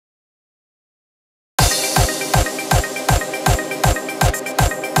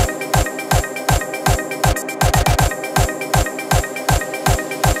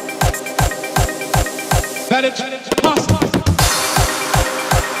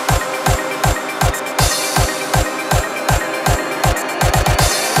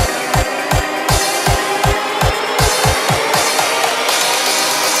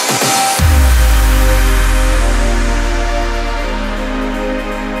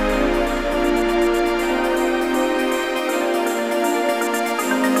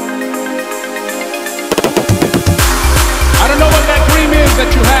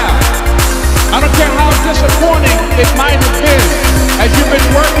disappointing it might have been as you've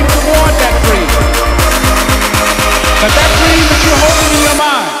been working toward that dream. That dream that you're holding in your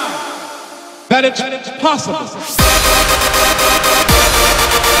mind, that it's possible.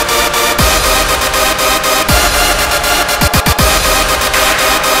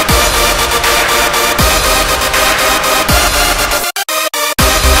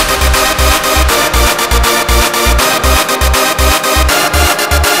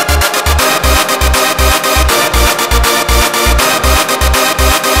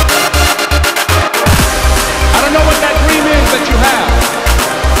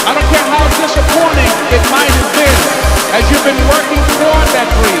 It might have been as you've been working toward that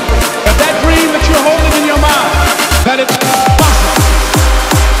dream. But that dream that you're holding in your mind, that it's possible.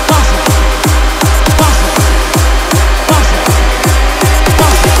 Possible. Possible. Possible.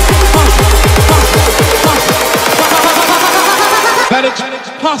 Possible. Possible. Possible. That it's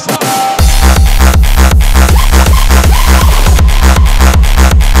possible.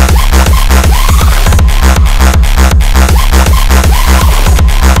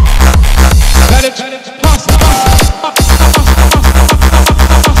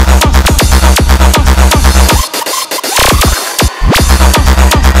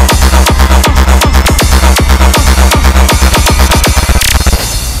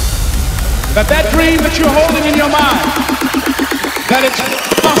 That dream that you're holding in your mind, that it's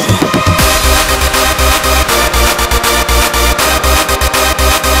possible.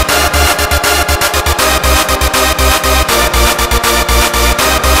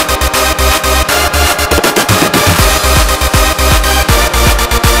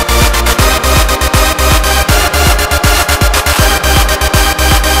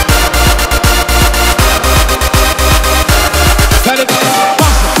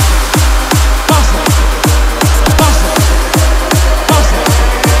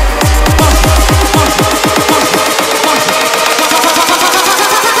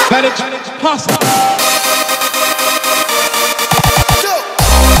 That it's possible.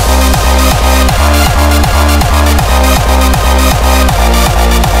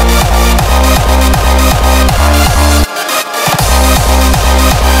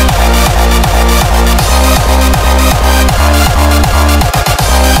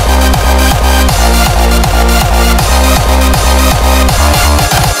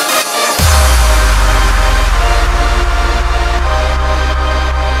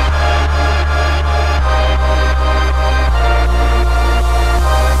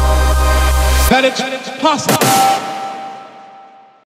 That it's possible.